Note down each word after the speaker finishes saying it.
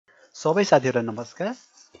सबै साथीहरूलाई नमस्कार।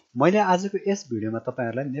 मैले आजको यस भिडियोमा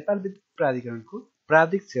तपाईहरुलाई नेपाल विद्युत प्राधिकरणको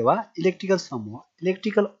प्राविधिक सेवा इलेक्ट्रिकल समूह,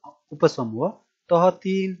 इलेक्ट्रिकल उपसमूह तह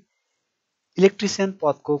 3 इलेक्ट्रिशियन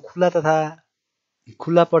पदको खुला तथा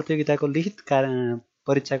खुला प्रतियोगिताको लिखित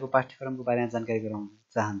परीक्षाको पाठ्यक्रमको बारेमा जानकारी गराउन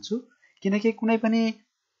चाहन्छु। किनकि कुनै पनि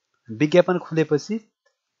विज्ञापन खुलेपछि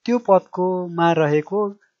त्यो पदकोमा रहेको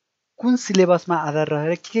कुन सिलेबसमा आधार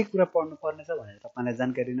रहेर के कुरा पढ्नु पर्नेछ भनेर तपाईलाई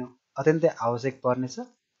जानकारी दिन अत्यन्तै आवश्यक पर्नेछ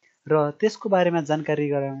र त्यसको बारेमा जानकारी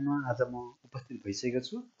गराउन आज म उपस्थित भइसकेको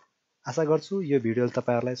छु। आशा गर्छु यो भिडियोले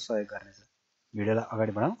तपाईहरुलाई सहयोग गर्नेछ। भिडियोलाई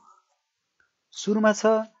अगाडि बढाउँ। सुरुमा छ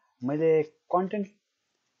मैले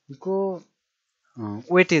कन्टेन्टको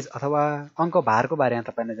वेटेज अथवा अङ्क भारको बारेमा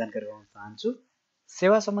तपाईलाई जानकारी गराउन चाहन्छु।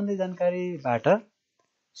 सेवा सम्बन्धी जानकारीबाट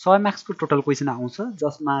 100 मार्क्सको टोटल क्वेशन आउँछ,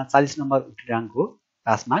 जसमा 40 नम्बर उत्तीर्णाङ्क हो,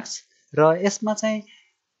 पास मार्क्स, र यसमा चाहिँ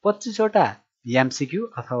 25 वटा एमसीक्यू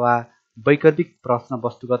अथवा वैकल्पिक प्रश्न,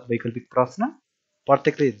 वस्तुगत वैकल्पिक प्रश्न,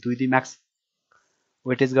 प्रत्येकले 2-2 मार्क्स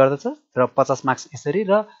वेटेज गर्दछ र 50 मार्क्स यसरी,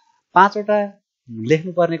 र 5 वटा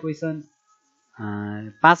लेख्नुपर्ने क्वेशन,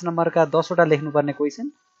 5 नम्बरका 10 वटा लेख्नुपर्ने क्वेशन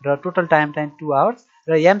र टोटल टाइम 2 आवर्स,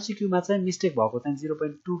 र एमसीक्यू मा चाहिँ मिस्टेक भएको चाहिँ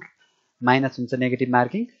 0.2 माइनस हुन्छ, नेगेटिभ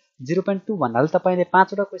मार्किङ 0.2 भन्नाले तपाईले 5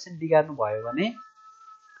 वटा क्वेशन बिगार्नु भयो भने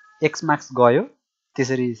x मार्क्स गयो,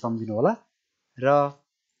 त्यसरी सम्झिनु होला। र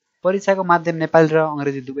परीक्षाको माध्यम नेपाली र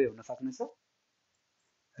अंग्रेजी दुवै हुन सक्नेछ।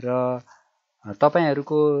 र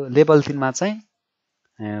तपाईहरुको लेभल 3 मा चाहिँ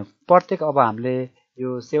प्रत्येक अब हामीले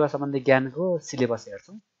यो सेवा सम्बन्धी ज्ञानको सिलेबस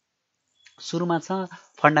हेर्छौं। सुरुमा छ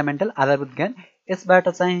फन्डामेन्टल आधारभूत ज्ञान। यसबाट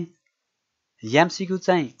चाहिँ एमसीक्यू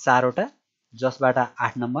चाहिँ 4 वटा, जसबाट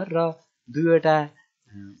 8 नम्बर र 2 वटा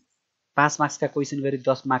 5 मार्क्सका क्वेशन गरी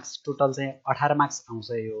 10 मार्क्स, टोटल चाहिँ 18 मार्क्स आउँछ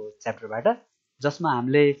यो च्याप्टरबाट, जसमा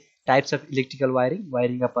हामीले टाइप्स अफ इलेक्ट्रिकल वायरिङ,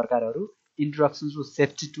 वायरिङका प्रकारहरू, introduction to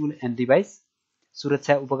safety tool and device,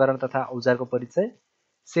 सुरक्षा उपकरण तथा औजारको परिचय,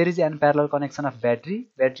 series and parallel connection of battery,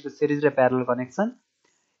 ब्याट्रीको series र parallel connection,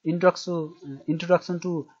 introduction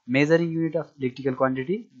to measuring unit of electrical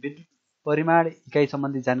quantity, विद्युत परिमाण इकाइ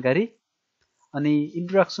सम्बन्धी जानकारी, अनि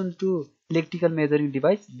introduction to electrical measuring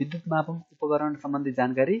device, विद्युत मापन उपकरण सम्बन्धी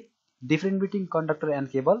जानकारी, different between conductor and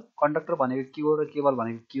cable, conductor भनेको के हो र केबल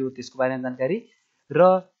भनेको के हो त्यसको बारेमा जानकारी, र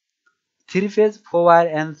 3 phase 4 wire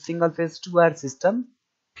and single phase 2 wire system,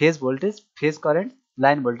 phase voltage, phase current,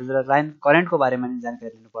 line voltage र लाइन करेन्टको बारेमा नि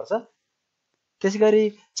जानकारी लिनुपर्छ। त्यसैगरी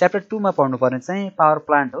च्याप्टर 2 मा पढ्नुपर्ने चाहिँ पावर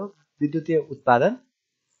प्लान्ट हो, विद्युतीय उत्पादन,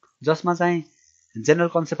 जसमा चाहिँ general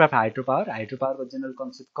concept of hydro power, hydro पावरको general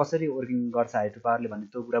concept कसरी वर्किङ गर्छ हाइड्रो पावरले भन्ने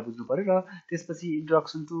त्यो कुरा बुझ्नु पर्यो, र त्यसपछि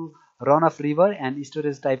introduction to run of river and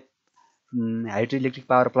storage type hydro electric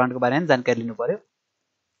power प्लान्टको बारेमा जानकारी लिनु पर्यो।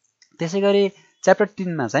 त्यसैगरी च्याप्टर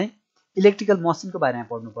 3 मा चाहिँ इलेक्ट्रिकल मसिनको बारेमा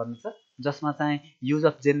पढ्नु पर्ने छ, जसमा चाहिँ use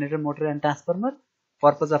of generator, motor and transformer,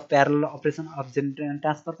 purpose of parallel operation of generator and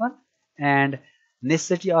transformer, and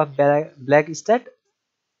necessity of black stat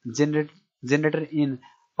generator in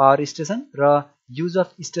power station, र use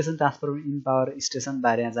of station transformer in power station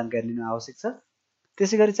बारेमा जानकारी लिनु आवश्यक छ।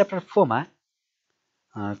 त्यसैगरी च्याप्टर 4 मा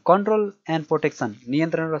control and protection,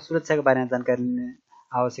 नियन्त्रण र सुरक्षाको बारेमा जानकारी लिनु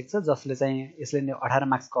आवश्यक छ, जसले चाहिँ यसले 18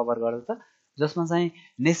 मार्क्स कभर गर्दछ, जसमा चाहिँ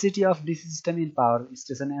necessity of DC system in power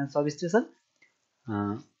station and sub station,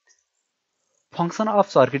 function of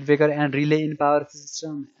circuit breaker and relay in power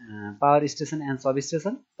system, power station and sub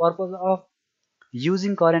station, purpose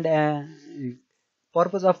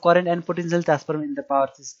of current and potential transformer in the power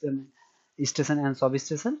system station and sub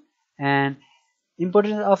station, and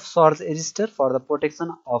importance of surge resistor for the protection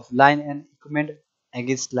of line and equipment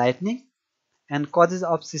against lightning, and causes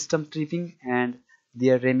of system tripping and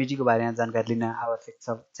their remedy को बारेमा जानकारी लिन आवश्यक छ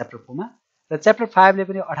chapter 4 मा। र chapter 5 ले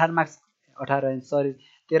पनि 13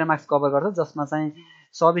 मार्क्स कभर गर्छ, जसमा चाहिँ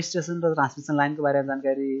सब स्टेसन र ट्रान्समिसन लाइनको बारेमा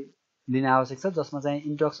जानकारी लिन आवश्यक छ, जसमा चाहिँ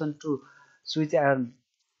introduction to switch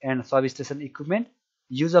and sub station equipment,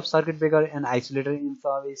 use of circuit breaker and isolator in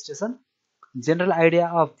sub station, general idea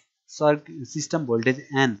of system voltage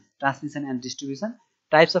and transmission and distribution,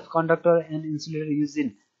 types of conductor and insulator used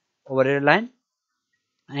in overhead line,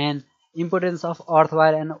 and importance of earth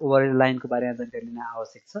wire and overhead line को बारेमा जानकारी लिन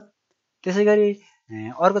आवश्यक छ। त्यसैगरी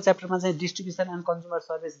अर्को च्याप्टरमा चाहिँ distribution and consumer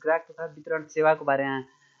service, ग्राहक तथा वितरण सेवाको बारेमा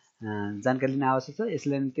जानकारी लिन आवश्यक छ।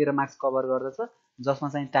 यसले 13 मार्क्स कभर गर्दछ, जसमा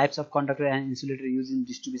चाहिँ types of conductor and insulator use in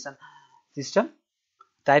distribution system,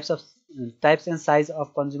 types and size of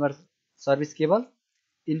consumer service cable,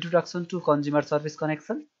 introduction to consumer service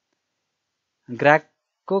connection,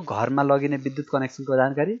 ग्राहकको घरमा लगिने विद्युत कनेक्सनको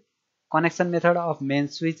जानकारी, connection method of main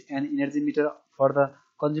switch and energy metre for the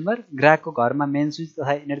consumer, ग्राहकको घरमा main switch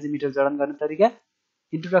तथा energy metre जडान गर्ने तरिका,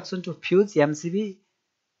 introduction to fuse MCB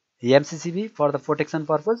MCCB for the protection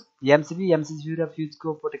purpose, MCB र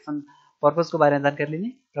फ्युजको प्रोटेक्सन पर्पजको बारेमा जानकारी लिने,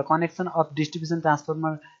 र connection of distribution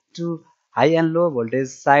transformer to high and low voltage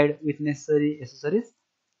side with necessary accessories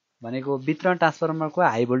भनेको वितरण ट्रान्सफर्मरको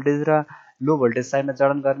हाई भोल्टेज र लो भोल्टेज साइडमा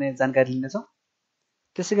जडान गर्ने जानकारी लिनेछौँ।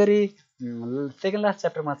 त्यसै गरी सेकेन्ड लास्ट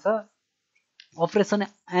च्याप्टरमा छ अपरेसन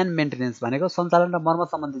एन्ड मेन्टेनेन्स भनेको सञ्चालन र मर्मत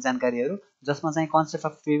सम्बन्धी जानकारीहरू, जसमा चाहिँ concept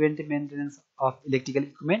of preventive maintenance of electrical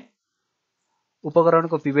equipment,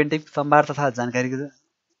 उपकरणको प्रिभेन्टिभ सम्भार तथा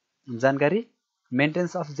जानकारी,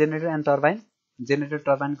 maintenance of generator and turbine, generator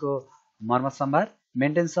टर्बाइनको मर्मत सम्भार,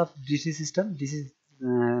 maintenance of DC system, DC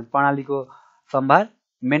प्रणालीको सम्भार,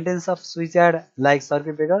 maintenance of switch yard like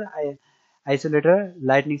circuit breaker, isolator,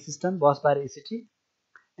 lightning system, bus bar एसिटी,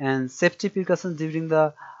 and safety precaution during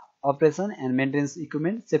the operation and maintenance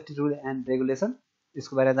equipment, safety rule and regulation,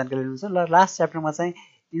 यसको बारेमा जानकारी लिनुहुन्छ। र last च्याप्टरमा चाहिँ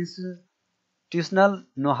institutional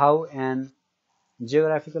know how and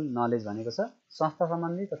geographical knowledge भनेको छ संस्था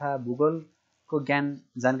सम्बन्धी तथा भूगोलको ज्ञान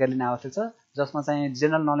जानकारी लिन आवश्यक छ, जसमा चाहिँ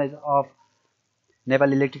general knowledge of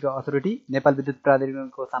Nepal electrical authority, Nepal विद्युत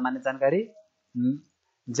प्राधिकरणको सामान्य जानकारी,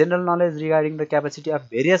 general knowledge regarding the capacity of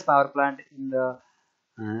various power plant in the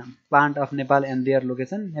plant of Nepal and there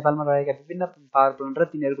location, नेपालमा रहेका विभिन्न पावर प्लान्ट र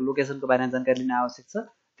तिनीहरूको लोकेसनको बारेमा जानकारी लिन आवश्यक छ।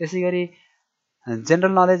 त्यसै गरी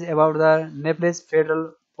general knowledge about the नेप्लेज federal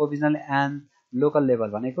provisional and local level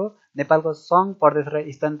भनेको नेपालको सङ्घ प्रदेश र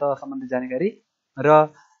स्थानीय तह सम्बन्धी जानकारी, र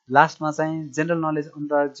लास्टमा चाहिँ general knowledge on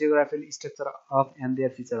the geographical structure of and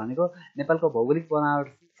there feature भनेको नेपालको भौगोलिक बनावट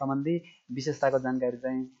सम्बन्धी विशेषताको जानकारी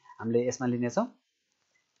चाहिँ हामीले यसमा लिनेछौँ।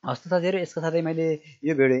 हस्त साथीहरू, यसको साथै मैले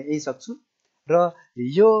यो भिडियो यही सक्छु, र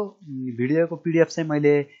यो भिडियोको पिडिएफ चाहिँ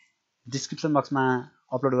मैले डिस्क्रिप्सन बक्समा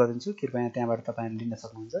अपलोड गरिदिन्छु, कृपया त्यहाँबाट तपाईँले लिन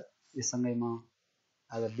सक्नुहुन्छ। यससँगै म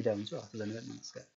आज बिदा हुन्छु। हस्त धन्यवाद, नमस्कार।